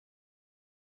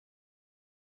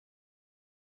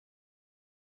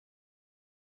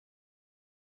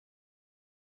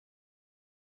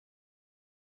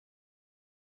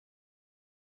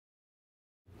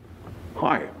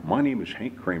Hi, my name is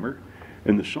Hank Cramer,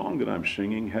 and the song that I'm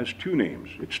singing has two names.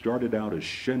 It started out as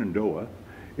Shenandoah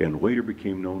and later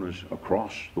became known as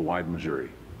Across the Wide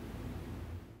Missouri.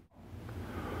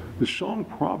 The song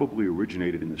probably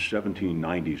originated in the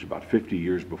 1790s, about 50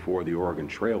 years before the Oregon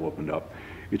Trail opened up.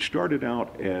 It started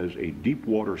out as a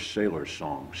deep-water sailor's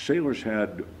song. Sailors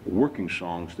had working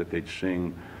songs that they'd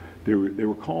sing. They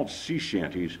were called sea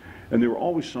shanties, and they were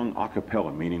always sung a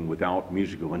cappella, meaning without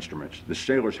musical instruments. The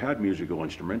sailors had musical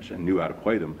instruments and knew how to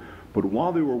play them, but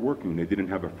while they were working, they didn't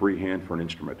have a free hand for an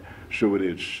instrument. So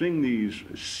they'd sing these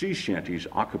sea shanties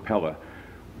a cappella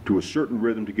to a certain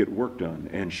rhythm to get work done.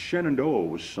 And Shenandoah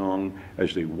was sung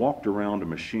as they walked around a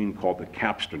machine called the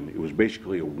Caption. It was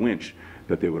basically a winch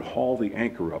that they would haul the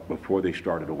anchor up before they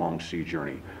started a long sea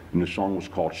journey. And the song was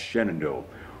called Shenandoah.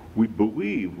 We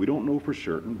believe, we don't know for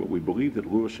certain, but we believe that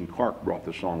Lewis and Clark brought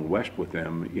the song west with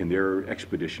them in their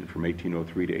expedition from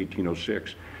 1803 to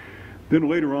 1806. Then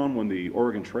later on, when the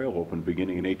Oregon Trail opened,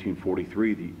 beginning in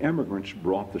 1843, the emigrants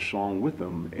brought the song with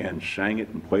them and sang it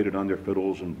and played it on their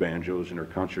fiddles and banjos and their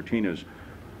concertinas.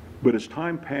 But as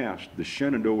time passed, the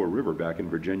Shenandoah River back in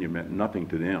Virginia meant nothing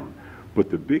to them. But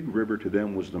the big river to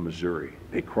them was the Missouri.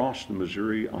 They crossed the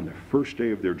Missouri on the first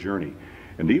day of their journey.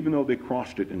 And even though they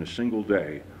crossed it in a single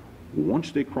day,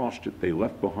 once they crossed it, they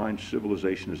left behind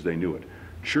civilization as they knew it.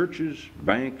 Churches,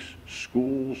 banks,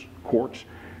 schools, courts,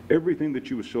 everything that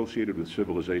you associated with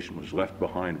civilization was left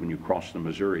behind when you crossed the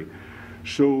Missouri.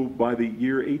 So by the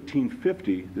year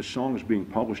 1850, the song is being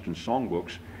published in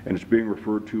songbooks, and it's being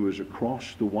referred to as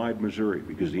Across the Wide Missouri,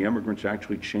 because the immigrants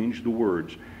actually changed the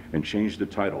words and changed the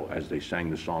title as they sang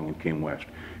the song and came west.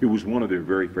 It was one of their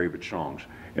very favorite songs.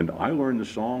 And I learned the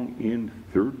song in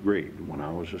 3rd grade when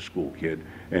I was a school kid,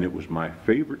 and it was my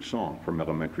favorite song from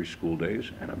elementary school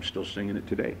days, and I'm still singing it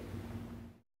today.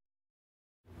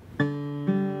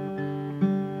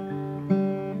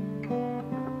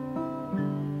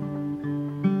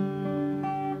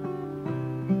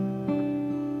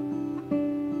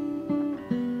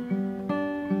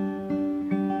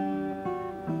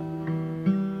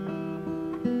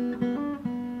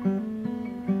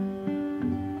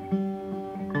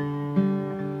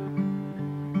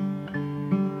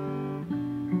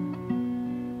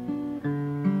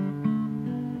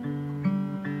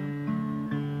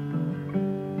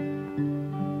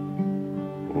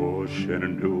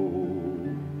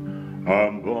 Shenandoah,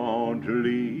 I'm born to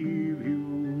leave you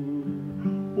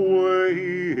way,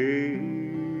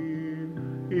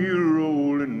 you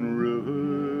rolling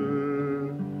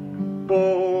river.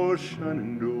 Oh,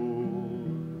 Shenandoah,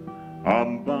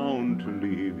 I'm bound to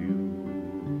leave you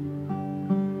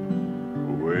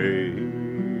away.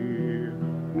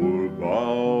 We're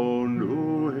bound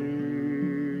away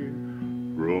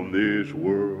from this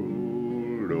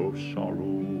world of sorrow.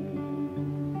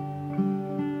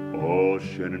 Oh,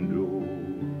 Shenandoah,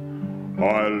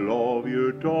 I love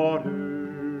your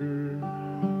daughter.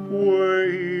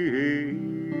 Way,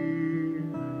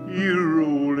 you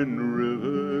rolling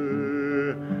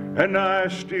river, and I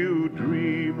still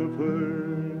dream of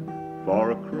her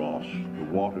far across the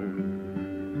water.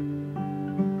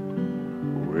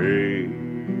 Way,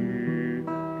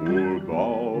 we're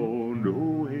bound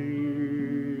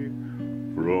away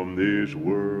from this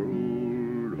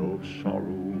world of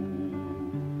sorrow.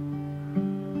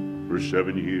 For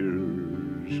 7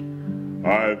 years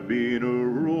I've been a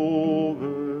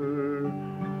rover,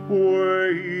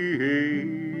 way,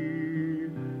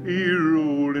 you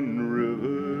rolling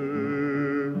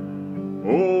river.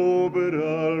 Oh, but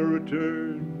I'll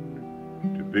return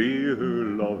to be her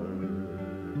lover.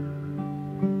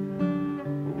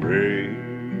 Way,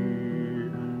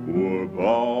 we're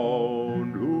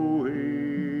bound away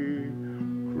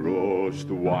across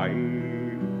the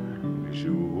wide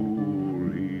Missouri.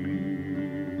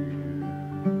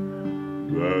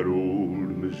 That old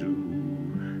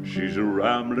Missouri, she's a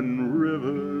rambling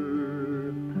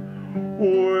river,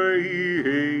 way,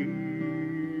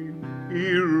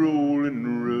 you rolling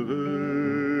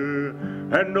river,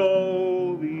 and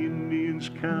all the Indians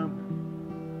camp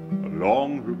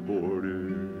along her border.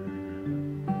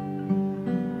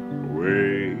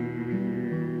 Way,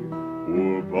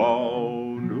 we're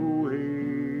bound away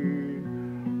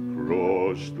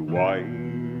across the wide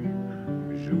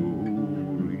Missouri.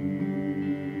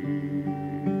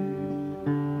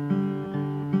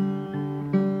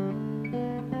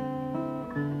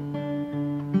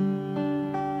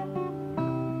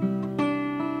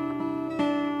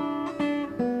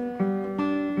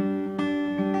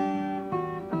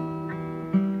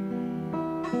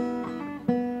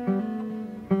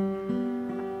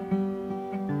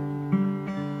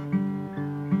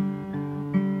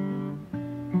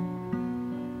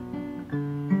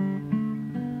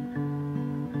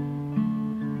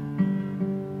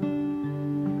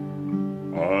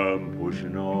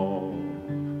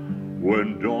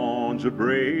 dawn's a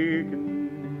breaking,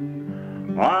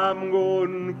 I'm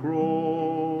going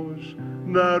across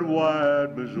that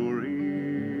wide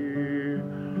Missouri.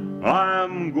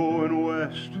 I'm going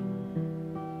west,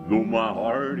 though my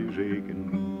heart is aching.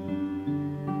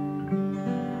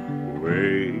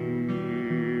 Way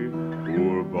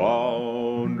we're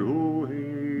bound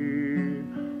away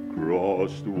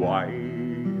across the wide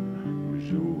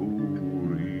Missouri.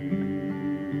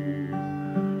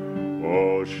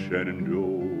 Oh,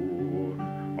 Shenandoah,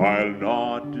 I'll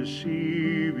not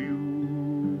deceive you.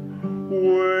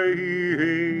 Way,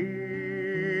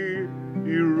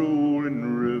 you rolling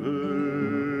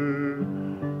river.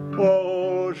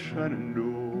 Oh, Shenandoah,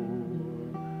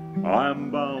 I'm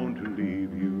bound to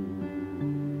leave you.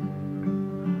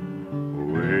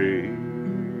 Way,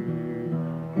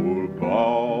 we're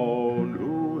bound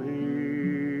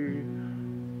away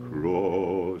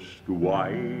across the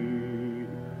wide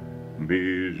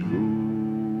Missouri.